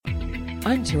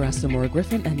I'm Teresa Moore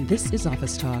Griffin, and this is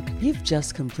Office Talk. You've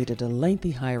just completed a lengthy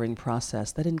hiring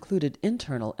process that included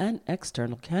internal and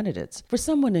external candidates. For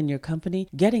someone in your company,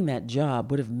 getting that job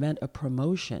would have meant a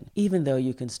promotion. Even though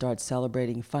you can start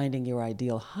celebrating finding your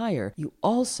ideal hire, you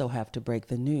also have to break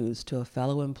the news to a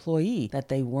fellow employee that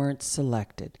they weren't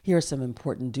selected. Here are some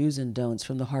important do's and don'ts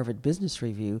from the Harvard Business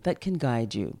Review that can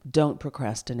guide you. Don't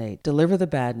procrastinate. Deliver the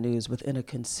bad news within a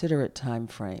considerate time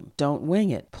frame. Don't wing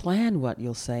it. Plan what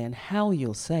you'll say and how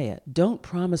you'll say it. Don't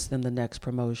promise them the next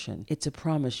promotion. It's a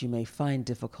promise you may find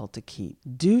difficult to keep.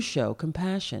 Do show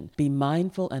compassion. Be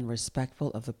mindful and respectful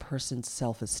of the person's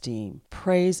self-esteem.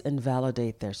 Praise and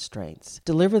validate their strengths.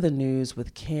 Deliver the news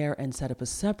with care and set up a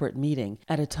separate meeting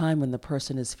at a time when the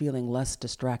person is feeling less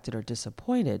distracted or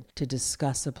disappointed to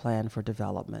discuss a plan for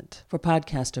development. For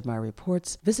podcast of my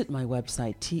reports, visit my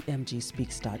website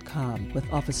tmgspeaks.com.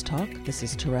 With Office Talk, this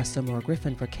is Teresa Moore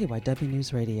Griffin for KYW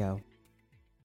News Radio.